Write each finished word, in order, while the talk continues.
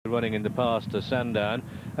running in the past to Sandown,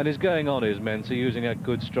 and is going on his Mensa using a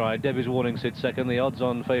good stride. Debbie's Warning sits second. The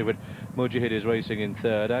odds-on favourite Mujahid is racing in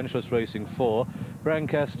third. Anschluss racing four.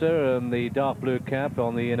 Brancaster and the dark blue cap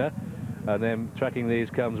on the inner. And then tracking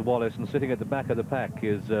these comes Wallace, and sitting at the back of the pack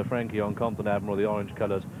is Frankie on Compton Admiral, the orange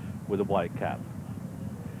colours with a white cap.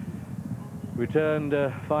 Returned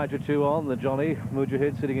 5-2 on the Johnny.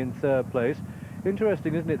 Mujahid sitting in third place.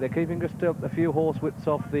 Interesting, isn't it? They're keeping just a few horse widths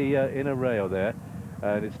off the inner rail there.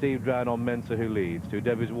 And it's Steve Drown on Mensa who leads. To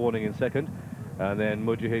Debbie's Warning in second. And then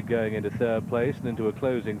Mujahid going into third place and into a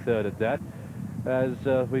closing third at that. As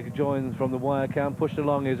we join from the wire cam, pushed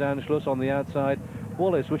along is Anschluss on the outside.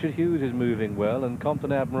 Wallace, Richard Hughes is moving well. And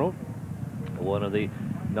Compton Admiral, one of the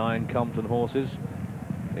 9 Compton horses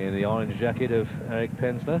in the orange jacket of Eric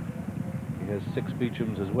Pensler. He has 6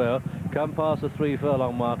 Beechams as well. Come past the 3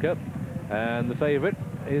 furlong marker. And the favourite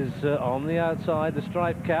is on the outside, the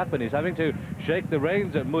striped cap, and he's having to shake the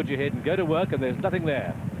reins at Mujahid and go to work, and there's nothing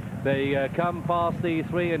there. They come past the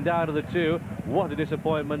 3 and down to the 2. What a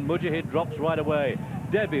disappointment. Mujahid drops right away.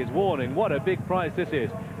 Debbie's Warning, what a big price this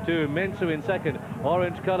is. To Mensa in second.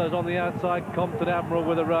 Orange colours on the outside. Compton Admiral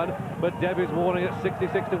with a run. But Debbie's Warning at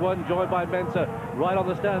 66-1, joined by Mensa. Right on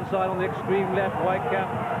the stand side on the extreme left, white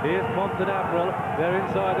cap. Here's Compton Admiral. They're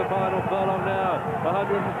inside the final furlong now.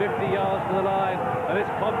 150 yards to the line. And it's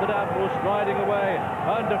Compton Admiral striding away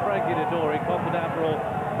under Frankie Dettori. Compton Admiral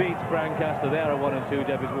beats Brancaster there at 1 and 2.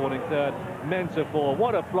 Debbie's Warning third. Mensa 4.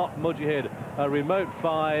 What a flop, Mujahid. A remote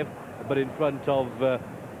 5, but in front of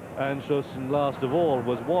Anschluss, and last of all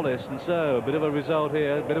was Wallace. And so a bit of a result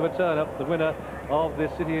here, a bit of a turn-up. The winner of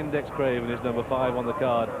this City Index Craven is number 5 on the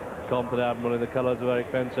card, Compton Admiral, in the colours of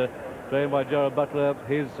Eric Pensler, trained by Gerard Butler,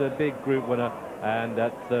 his big group winner, and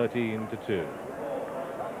at 13-2.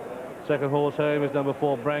 Second horse home is number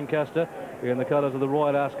 4, Brancaster, in the colours of the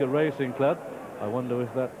Royal Ascot Racing Club. I wonder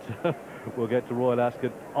if that will get to Royal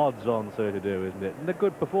Ascot odds on, so to do, isn't it? And a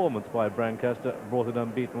good performance by Brancaster, brought an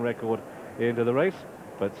unbeaten record into the race.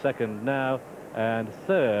 But second now, and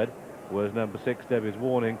third was number 6, Debbie's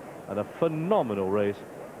Warning, and a phenomenal race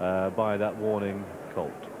by that Warning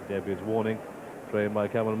colt. Debbie's Warning, trained by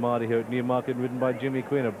Cameron Mardy here at Newmarket, ridden by Jimmy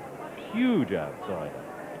Quinn, a huge outsider.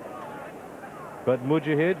 But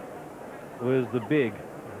Mujahid was the big,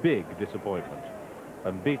 big disappointment,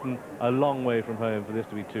 and beaten a long way from home for this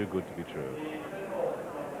to be too good to be true.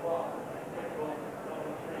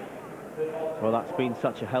 Well, that's been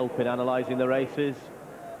such a help in analysing the races.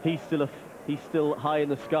 He's still high in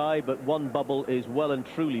the sky, but one bubble is well and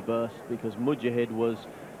truly burst, because Mujahid was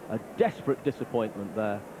a desperate disappointment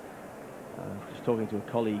there. Just talking to a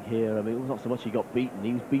colleague here, I mean, it was not so much he got beaten,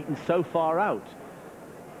 he was beaten so far out.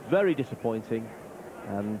 Very disappointing.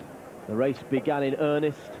 And the race began in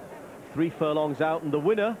earnest, 3 furlongs out, and the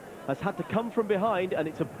winner has had to come from behind, and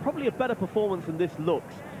it's probably a better performance than this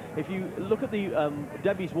looks. If you look at the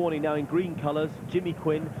Debbie's Warning now in green colours, Jimmy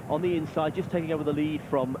Quinn on the inside, just taking over the lead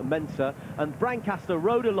from Mensa, and Brancaster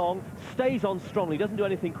rode along, stays on strongly, doesn't do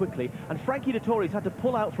anything quickly, and Frankie Dettori's had to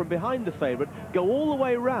pull out from behind the favourite, go all the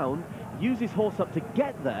way round, use his horse up to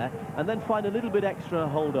get there, and then find a little bit extra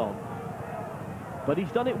hold on. But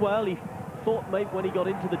he's done it well. He thought maybe when he got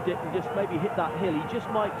into the dip and just maybe hit that hill, he just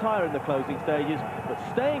might tire in the closing stages, but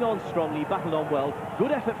staying on strongly, battled on well.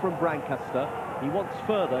 Good effort from Brancaster. He wants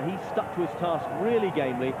further. He's stuck to his task really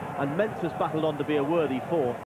gamely, and Mensa's battled on to be a worthy 4th.